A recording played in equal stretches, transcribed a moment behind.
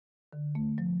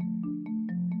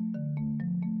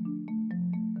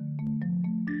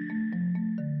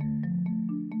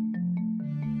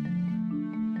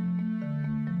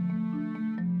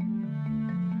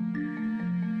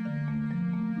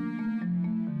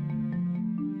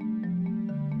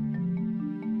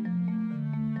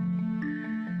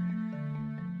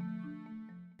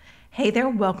Hey there,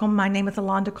 welcome. My name is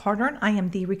Alonda Carter and I am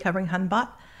the Recovering Hunbot.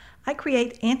 I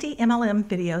create anti-MLM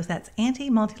videos, that's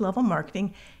anti-multi-level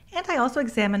marketing, and I also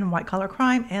examine white-collar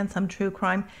crime and some true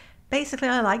crime. Basically,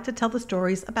 I like to tell the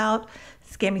stories about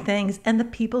scammy things and the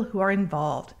people who are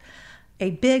involved.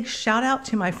 A big shout out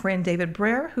to my friend David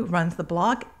Brer, who runs the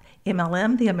blog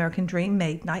MLM, The American Dream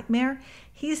Made Nightmare.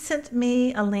 He sent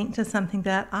me a link to something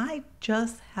that I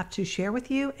just have to share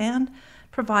with you and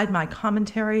provide my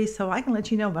commentary so I can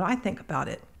let you know what I think about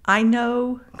it. I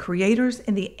know creators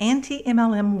in the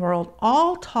anti-MLM world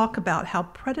all talk about how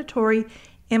predatory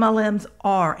MLMs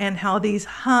are and how these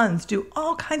Huns do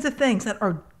all kinds of things that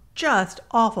are just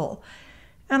awful.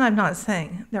 And I'm not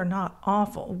saying they're not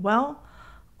awful. Well,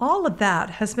 all of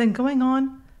that has been going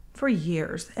on for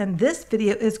years, and this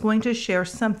video is going to share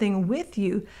something with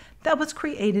you that was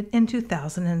created in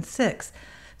 2006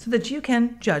 so that you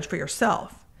can judge for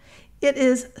yourself. It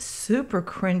is super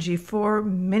cringy for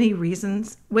many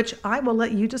reasons, which I will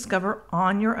let you discover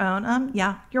on your own.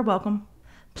 Yeah, you're welcome.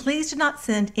 Please do not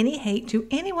send any hate to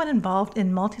anyone involved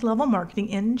in multi-level marketing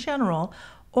in general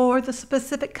or the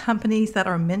specific companies that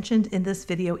are mentioned in this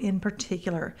video in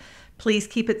particular. Please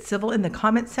keep it civil in the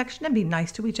comment section and be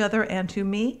nice to each other and to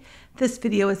me. This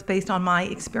video is based on my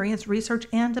experience, research,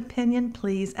 and opinion.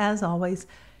 Please, as always,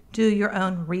 do your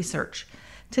own research.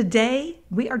 Today,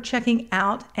 we are checking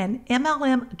out an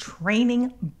MLM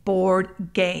training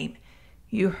board game.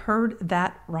 You heard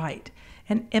that right.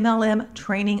 An MLM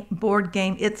training board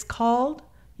game. It's called,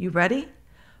 you ready?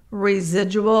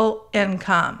 Residual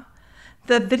Income.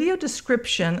 The video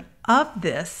description of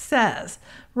this says,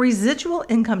 Residual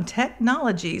Income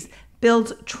Technologies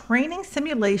builds training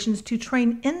simulations to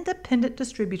train independent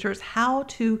distributors how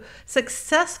to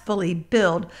successfully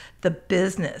build the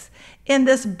business. In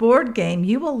this board game,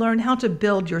 you will learn how to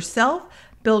build yourself,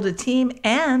 build a team,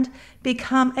 and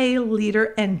become a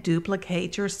leader and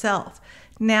duplicate yourself.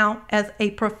 Now, as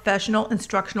a professional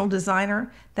instructional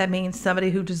designer, that means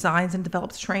somebody who designs and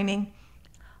develops training,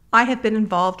 I have been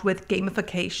involved with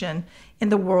gamification in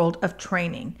the world of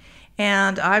training.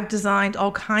 And I've designed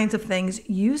all kinds of things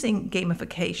using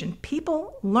gamification.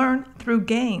 People learn through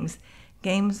games.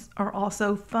 Games are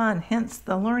also fun, hence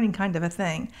the learning kind of a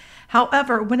thing.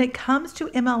 However, when it comes to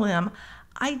MLM,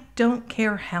 I don't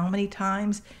care how many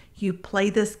times you play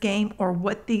this game or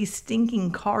what these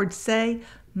stinking cards say,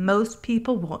 most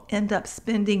people will end up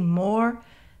spending more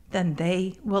than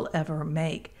they will ever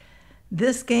make.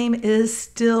 This game is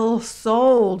still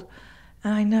sold.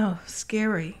 I know,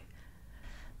 scary.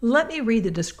 Let me read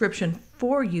the description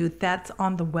for you that's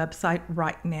on the website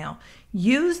right now.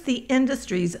 Use the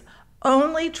industry's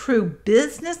only true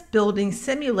business building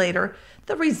simulator,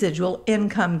 the Residual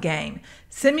Income game.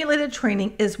 Simulated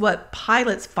training is what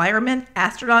pilots, firemen,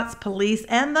 astronauts, police,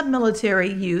 and the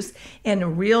military use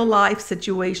in real-life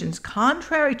situations.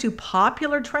 Contrary to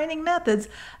popular training methods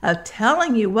of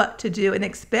telling you what to do and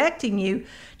expecting you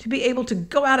to be able to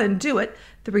go out and do it,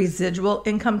 the Residual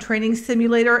Income Training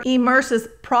Simulator immerses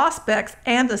prospects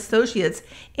and associates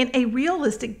in a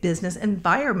realistic business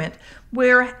environment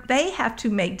where they have to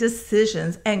make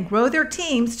decisions and grow their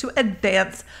teams to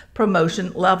advance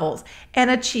promotion levels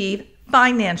and achieve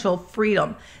financial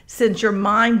freedom. Since your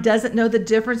mind doesn't know the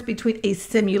difference between a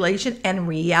simulation and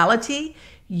reality,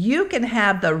 you can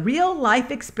have the real life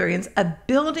experience of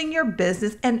building your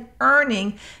business and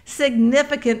earning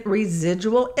significant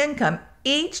residual income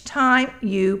each time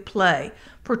you play.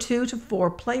 For 2 to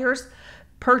 4 players,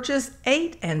 purchase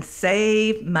 8 and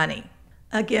save money.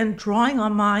 Again, drawing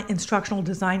on my instructional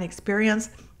design experience,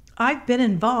 I've been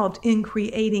involved in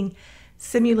creating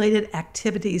simulated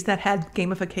activities that had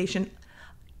gamification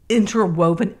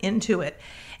interwoven into it.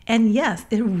 And yes,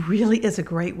 it really is a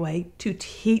great way to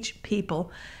teach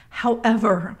people.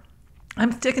 However,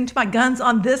 I'm sticking to my guns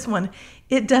on this one.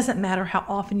 It doesn't matter how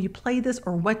often you play this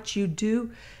or what you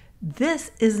do.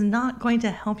 This is not going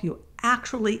to help you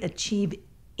actually achieve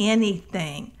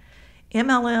anything.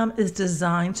 MLM is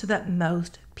designed so that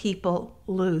most people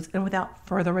lose. And without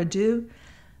further ado,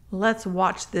 let's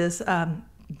watch this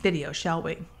video, shall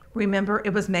we? Remember,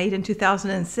 it was made in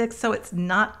 2006, so it's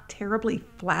not terribly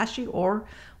flashy or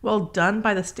well done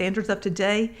by the standards of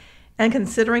today. And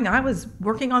considering I was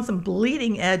working on some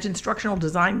bleeding edge instructional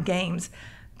design games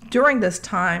during this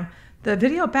time, the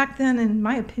video back then, in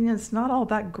my opinion, is not all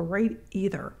that great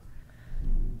either.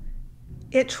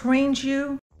 It trains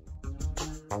you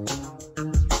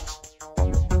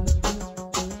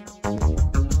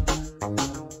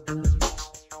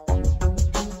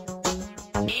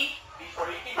before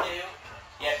you can do,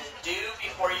 you have to do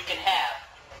before you can have.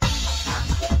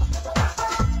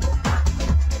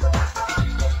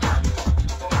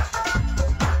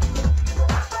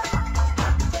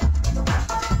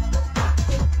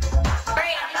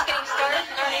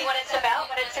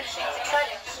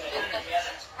 exciting.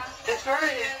 It's very,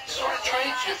 it sort of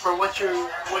trains you for what you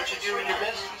do in your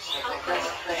business.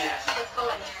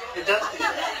 It does do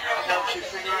that. It helps you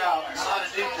figure out how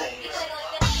to do things.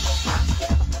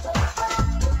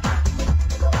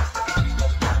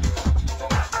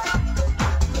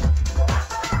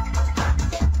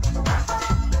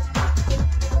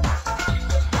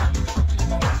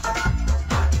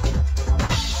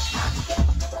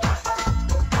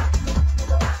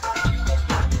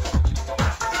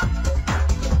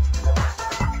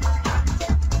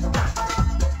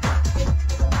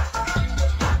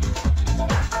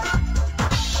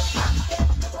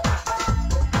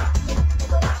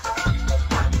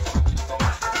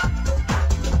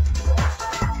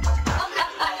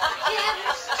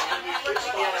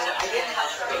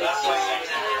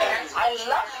 I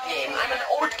love the game. I'm an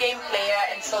old game player,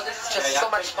 and so this is just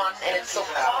so much fun, and it's so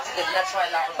positive, and that's what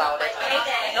I love about it.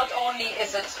 Not only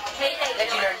is it that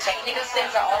you learn technical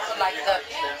things, I also like the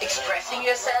expressing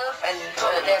yourself, and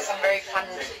there's some very fun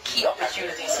key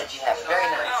opportunities that you have. Very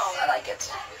nice. I like it.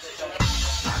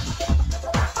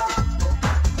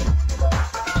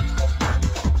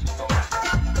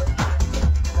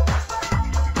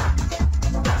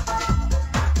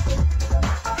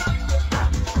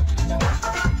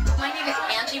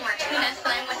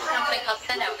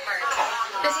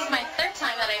 This is my third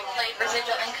time that I've played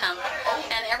Residual Income,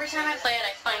 and every time I play it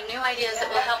I find new ideas that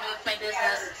will help me with my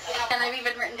business, and I've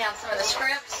even written down some of the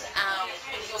scripts,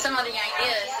 some of the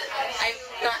ideas that I've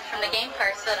gotten from the game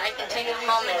parts that I can take it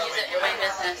home and use it in my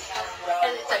business.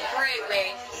 And it's a great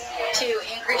way to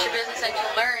increase your business and to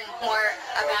learn more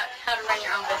about how to run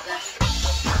your own business.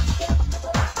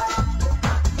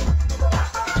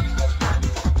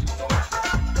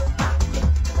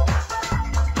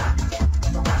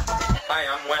 Hi,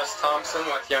 I'm Wes Thompson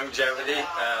with Longevity.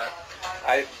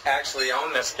 I actually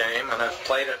own this game and I've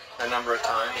played it a number of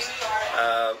times.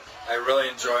 I really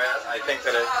enjoy it. I think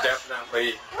that it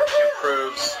definitely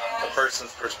improves a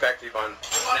person's perspective on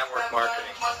network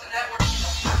marketing.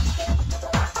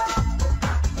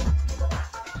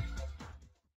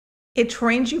 It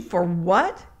trains you for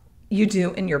what you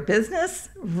do in your business?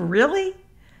 Really?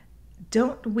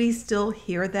 Don't we still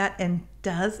hear that? And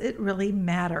does it really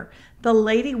matter? The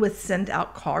lady with send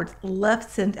out cards left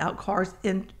send out cards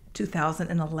in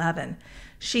 2011.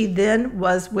 She then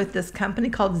was with this company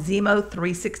called Zemo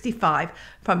 365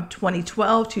 from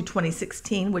 2012 to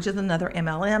 2016, which is another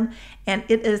MLM. And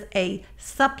it is a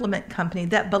supplement company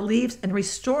that believes in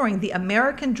restoring the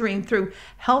American dream through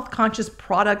health conscious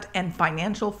product and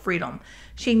financial freedom.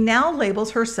 She now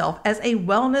labels herself as a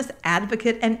wellness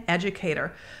advocate and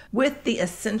educator with the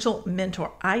Essential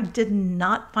Mentor. I did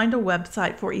not find a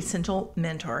website for Essential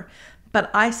Mentor,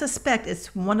 but I suspect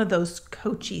it's one of those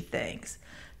coachy things.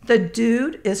 The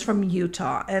dude is from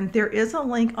Utah, and there is a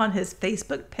link on his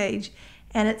Facebook page,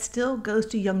 and it still goes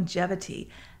to longevity.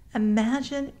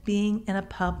 Imagine being in a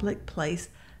public place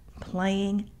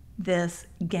playing this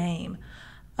game.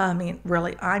 I mean,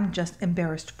 really, I'm just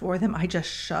embarrassed for them. I just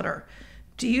shudder.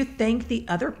 Do you think the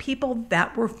other people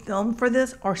that were filmed for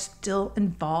this are still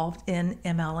involved in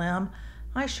MLM?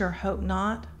 I sure hope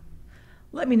not.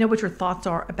 Let me know what your thoughts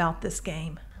are about this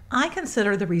game. I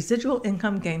consider the residual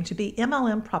income game to be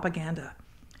MLM propaganda.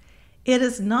 It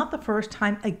is not the first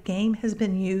time a game has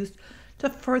been used to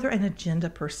further an agenda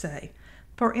per se.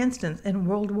 For instance, in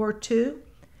World War II,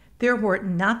 there were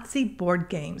Nazi board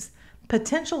games.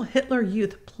 Potential Hitler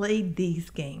youth played these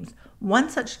games. One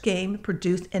such game,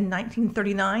 produced in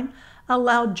 1939,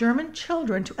 allowed German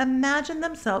children to imagine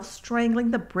themselves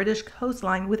strangling the British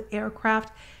coastline with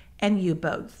aircraft and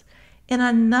U-boats. In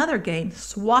another game,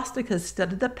 swastikas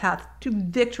studied the path to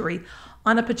victory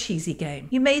on a Pachisi game.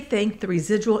 You may think the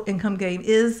residual income game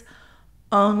is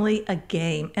only a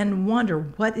game and wonder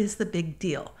what is the big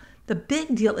deal. The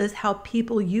big deal is how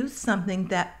people use something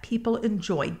that people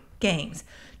enjoy, games,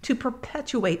 to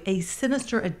perpetuate a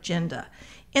sinister agenda.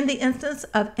 In the instance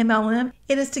of MLM,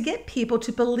 it is to get people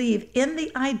to believe in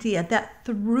the idea that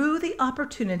through the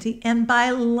opportunity and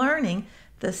by learning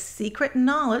the secret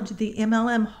knowledge the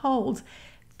MLM holds,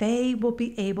 they will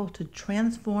be able to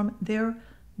transform their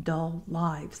dull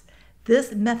lives.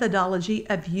 This methodology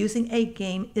of using a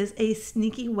game is a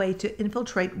sneaky way to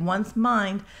infiltrate one's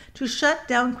mind, to shut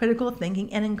down critical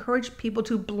thinking and encourage people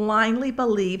to blindly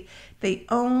believe they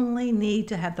only need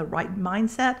to have the right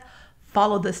mindset,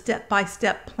 follow the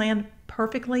step-by-step plan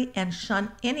perfectly, and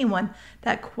shun anyone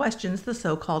that questions the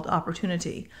so-called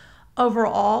opportunity.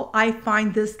 Overall, I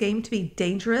find this game to be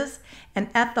dangerous and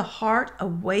at the heart a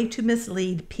way to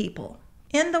mislead people.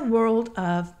 In the world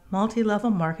of multi-level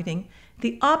marketing,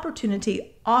 The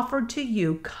opportunity offered to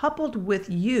you, coupled with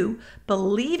you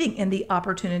believing in the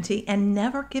opportunity and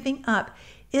never giving up,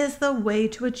 is the way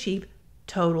to achieve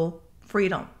total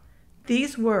freedom.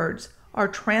 These words are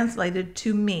translated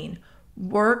to mean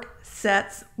work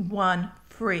sets one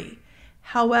free.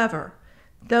 However,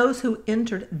 those who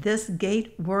entered this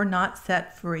gate were not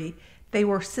set free. They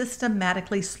were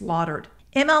systematically slaughtered.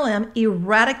 MLM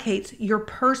eradicates your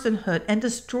personhood and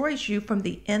destroys you from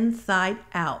the inside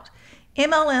out.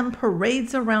 MLM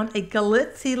parades around a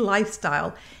glitzy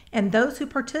lifestyle, and those who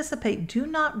participate do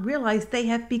not realize they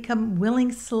have become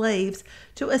willing slaves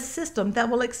to a system that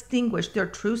will extinguish their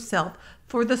true self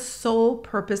for the sole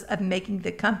purpose of making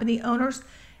the company owners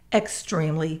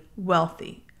extremely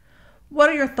wealthy. What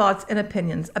are your thoughts and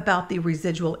opinions about the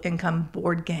residual income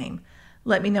board game?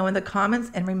 Let me know in the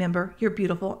comments, and remember, you're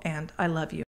beautiful and I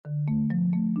love you.